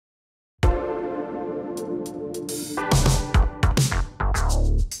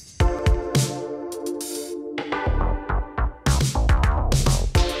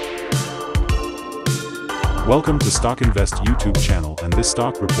Welcome to StockInvest YouTube channel and this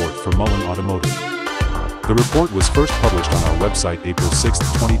stock report for Mullen Automotive. The report was first published on our website April 6,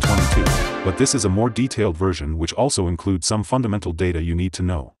 2022, but this is a more detailed version which also includes some fundamental data you need to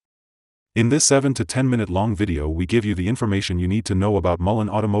know. In this 7 to 10 minute long video we give you the information you need to know about Mullen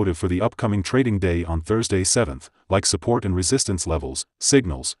Automotive for the upcoming trading day on Thursday 7th, like support and resistance levels,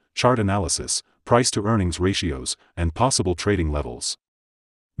 signals, chart analysis, price to earnings ratios, and possible trading levels.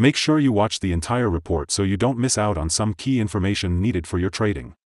 Make sure you watch the entire report so you don't miss out on some key information needed for your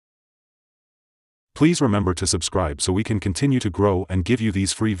trading. Please remember to subscribe so we can continue to grow and give you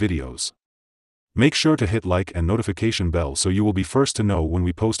these free videos. Make sure to hit like and notification bell so you will be first to know when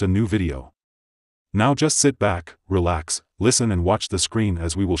we post a new video. Now just sit back, relax, listen and watch the screen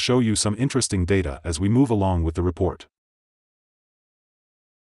as we will show you some interesting data as we move along with the report.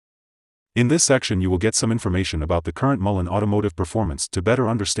 In this section you will get some information about the current Mullen Automotive performance to better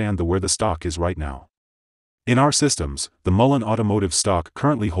understand where the stock is right now. In our systems, the Mullen Automotive stock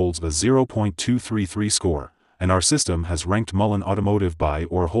currently holds a 0.233 score, and our system has ranked Mullen Automotive buy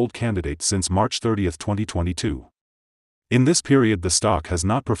or hold candidate since March 30, 2022. In this period the stock has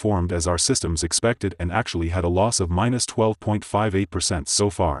not performed as our systems expected and actually had a loss of -12.58% so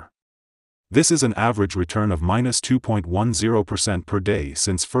far. This is an average return of -2.10% per day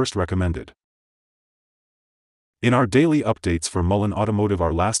since first recommended. In our daily updates for Mullen Automotive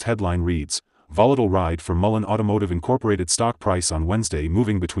our last headline reads, Volatile ride for Mullen Automotive Incorporated stock price on Wednesday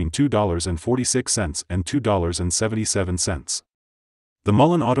moving between $2.46 and $2.77. The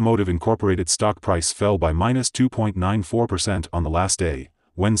Mullen Automotive Incorporated stock price fell by -2.94% on the last day,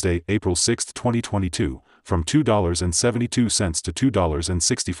 Wednesday, April 6, 2022, from $2.72 to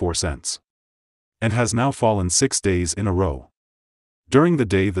 $2.64. And has now fallen 6 days in a row. During the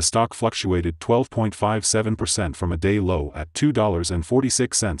day the stock fluctuated 12.57% from a day low at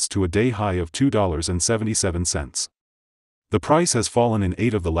 $2.46 to a day high of $2.77. The price has fallen in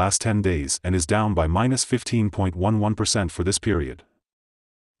 8 of the last 10 days and is down by -15.11% for this period.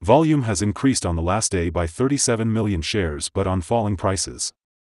 Volume has increased on the last day by 37 million shares but on falling prices.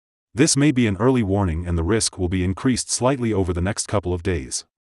 This may be an early warning and the risk will be increased slightly over the next couple of days.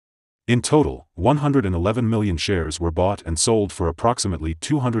 In total, 111 million shares were bought and sold for approximately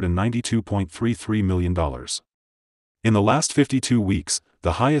 $292.33 million. In the last 52 weeks,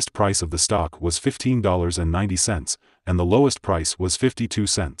 the highest price of the stock was $15.90, and the lowest price was 52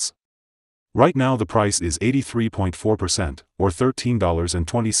 cents. Right now the price is 83.4%, or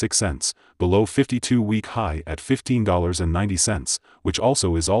 $13.26, below 52-week high at $15.90, which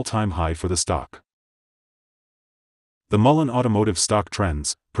also is all-time high for the stock. The Mullen Automotive stock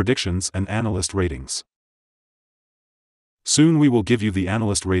trends, predictions and analyst ratings. Soon we will give you the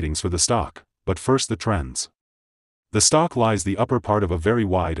analyst ratings for the stock, but first the trends. The stock lies the upper part of a very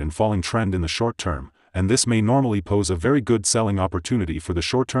wide and falling trend in the short term, and this may normally pose a very good selling opportunity for the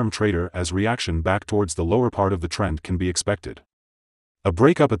short-term trader as reaction back towards the lower part of the trend can be expected. A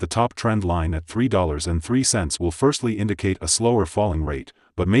breakup at the top trend line at $3.03 will firstly indicate a slower falling rate,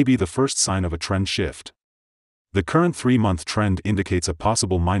 but may be the first sign of a trend shift. The current 3-month trend indicates a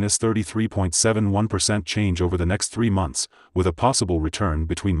possible -33.71% change over the next 3 months, with a possible return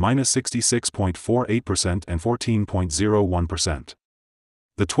between -66.48% and 14.01%.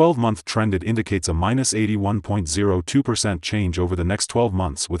 The 12-month trend indicates a -81.02% change over the next 12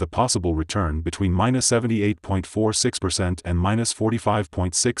 months with a possible return between -78.46% and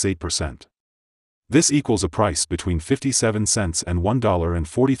 -45.68%. This equals a price between 57 cents and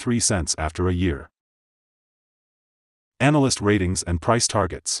 $1.43 after a year. Analyst ratings and price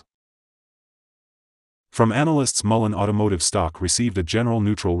targets. From analysts Mullen Automotive stock received a general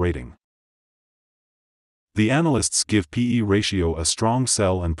neutral rating. The analysts give PE ratio a strong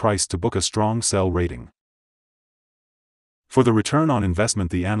sell and price to book a strong sell rating. For the return on investment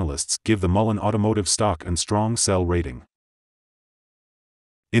the analysts give the Mullen Automotive stock a strong sell rating.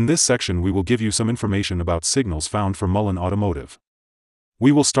 In this section we will give you some information about signals found for Mullen Automotive.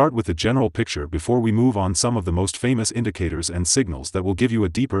 We will start with the general picture before we move on some of the most famous indicators and signals that will give you a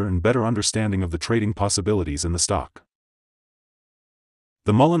deeper and better understanding of the trading possibilities in the stock.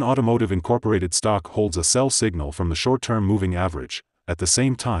 The Mullen Automotive Incorporated stock holds a sell signal from the short-term moving average. At the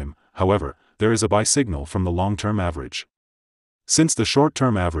same time, however, there is a buy signal from the long-term average. Since the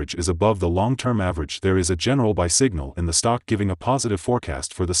short-term average is above the long-term average there is a general buy signal in the stock giving a positive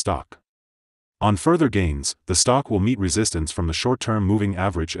forecast for the stock. On further gains, the stock will meet resistance from the short-term moving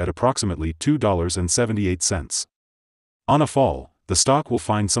average at approximately $2.78. On a fall, the stock will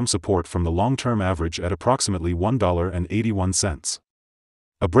find some support from the long-term average at approximately $1.81.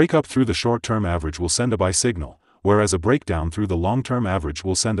 A breakup through the short-term average will send a buy signal, whereas a breakdown through the long-term average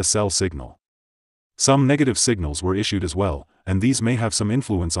will send a sell signal. Some negative signals were issued as well, and these may have some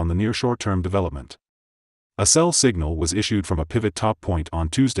influence on the near short-term development. A sell signal was issued from a pivot top point on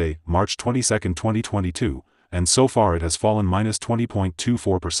Tuesday, March 22, 2022, and so far it has fallen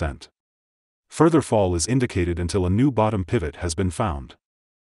 -20.24%. Further fall is indicated until a new bottom pivot has been found.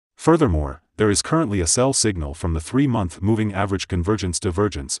 Furthermore, there is currently a sell signal from the 3-month moving average convergence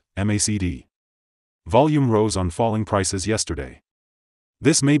divergence, MACD. Volume rose on falling prices yesterday.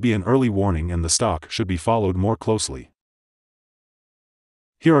 This may be an early warning and the stock should be followed more closely.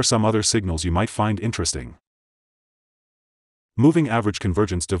 Here are some other signals you might find interesting. Moving average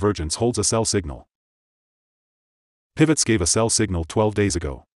convergence divergence holds a sell signal. Pivots gave a sell signal 12 days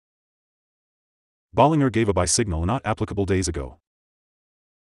ago. Bollinger gave a buy signal not applicable days ago.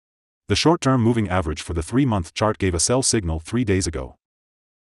 The short-term moving average for the 3-month chart gave a sell signal 3 days ago.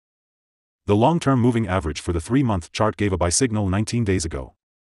 The long-term moving average for the 3-month chart gave a buy signal 19 days ago.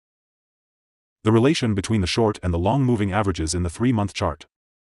 The relation between the short and the long moving averages in the 3-month chart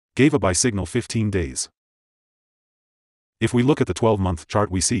gave a buy signal 15 days. If we look at the 12-month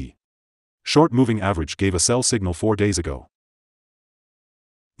chart, we see short moving average gave a sell signal 4 days ago.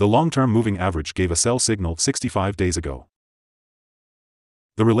 The long-term moving average gave a sell signal 65 days ago.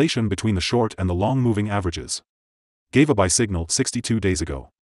 The relation between the short and the long moving averages gave a buy signal 62 days ago.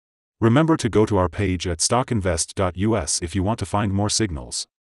 Remember to go to our page at StockInvest.us if you want to find more signals.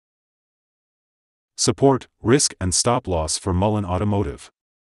 Support, risk and stop loss for Mullen Automotive.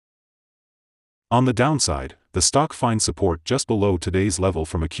 On the downside, the stock finds support just below today's level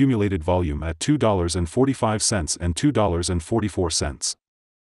from accumulated volume at $2.45 and $2.44.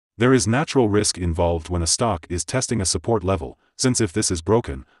 There is natural risk involved when a stock is testing a support level, since if this is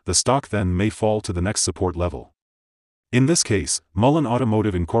broken, the stock then may fall to the next support level. In this case, Mullen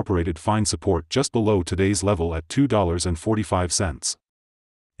Automotive Inc. finds support just below today's level at $2.45.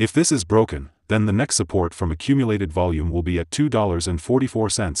 If this is broken, then the next support from accumulated volume will be at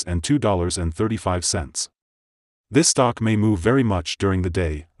 $2.44 and $2.35. This stock may move very much during the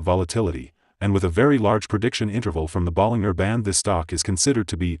day, volatility, and with a very large prediction interval from the Bollinger Band, this stock is considered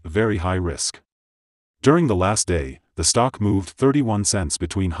to be very high risk. During the last day, the stock moved 31 cents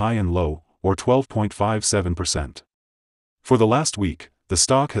between high and low, or 12.57%. For the last week, the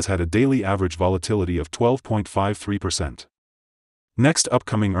stock has had a daily average volatility of 12.53%. Next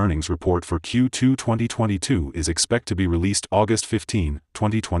upcoming earnings report for Q2 2022 is expected to be released August 15,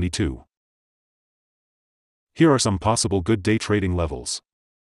 2022. Here are some possible good day trading levels.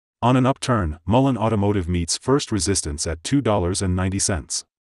 On an upturn, Mullen Automotive meets first resistance at $2.90.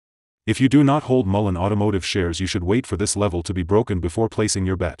 If you do not hold Mullen Automotive shares, you should wait for this level to be broken before placing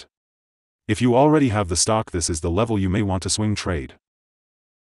your bet. If you already have the stock, this is the level you may want to swing trade.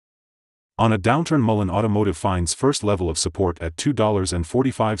 On a downturn, Mullen Automotive finds first level of support at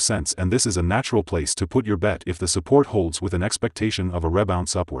 $2.45, and this is a natural place to put your bet if the support holds with an expectation of a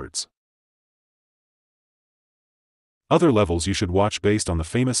rebound upwards. Other levels you should watch based on the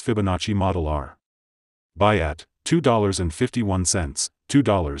famous Fibonacci model are: buy at $2.51,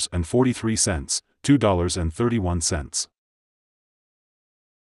 $2.43, $2.31.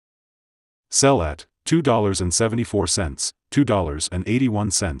 Sell at $2.74,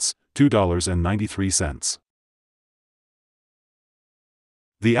 $2.81, $2.93.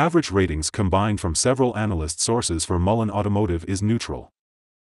 The average ratings combined from several analyst sources for Mullen Automotive is neutral.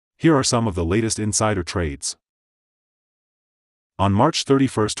 Here are some of the latest insider trades. On March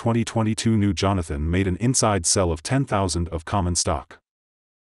 31, 2022, New Jonathan made an inside sell of 10,000 of common stock.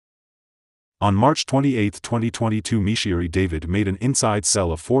 On March 28, 2022, Mishiri David made an inside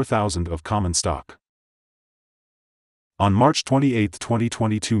sell of 4,000 of common stock. On March 28,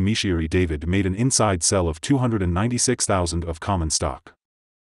 2022, Mishiri David made an inside sell of 296,000 of common stock.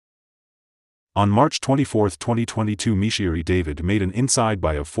 On March 24, 2022, Mishiri David made an inside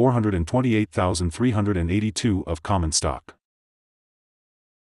buy of 428,382 of common stock.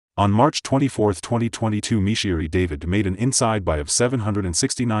 On March 24, 2022, Mishiri David made an inside buy of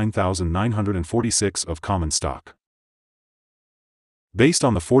 769,946 of common stock. Based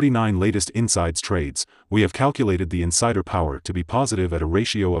on the 49 latest insides trades, we have calculated the insider power to be positive at a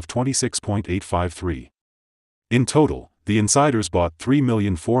ratio of 26.853. In total, the insiders bought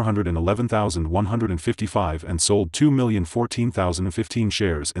 3,411,155 and sold 2,014,015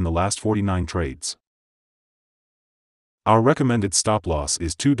 shares in the last 49 trades. Our recommended stop loss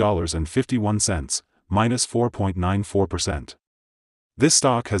is $2.51, minus 4.94%. This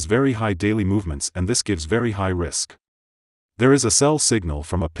stock has very high daily movements, and this gives very high risk. There is a sell signal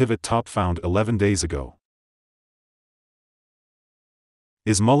from a pivot top found 11 days ago.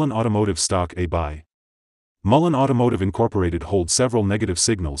 Is Mullen Automotive stock a buy? Mullen Automotive Inc. holds several negative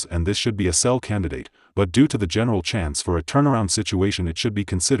signals and this should be a sell candidate, but due to the general chance for a turnaround situation it should be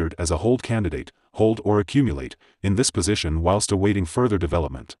considered as a hold candidate, hold or accumulate, in this position whilst awaiting further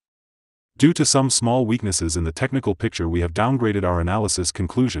development. Due to some small weaknesses in the technical picture we have downgraded our analysis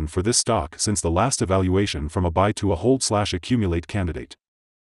conclusion for this stock since the last evaluation from a buy to a hold/accumulate candidate.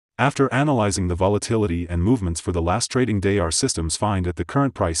 After analyzing the volatility and movements for the last trading day our systems find that the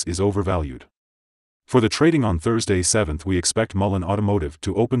current price is overvalued. For the trading on Thursday 7th we expect Mullen Automotive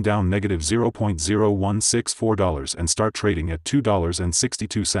to open down negative $0.0164 and start trading at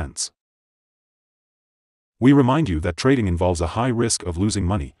 $2.62. We remind you that trading involves a high risk of losing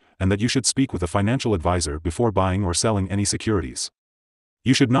money, and that you should speak with a financial advisor before buying or selling any securities.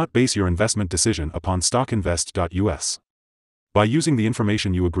 You should not base your investment decision upon StockInvest.us. By using the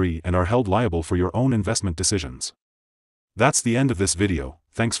information you agree and are held liable for your own investment decisions. That's the end of this video,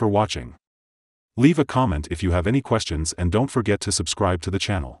 thanks for watching. Leave a comment if you have any questions and don't forget to subscribe to the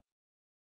channel.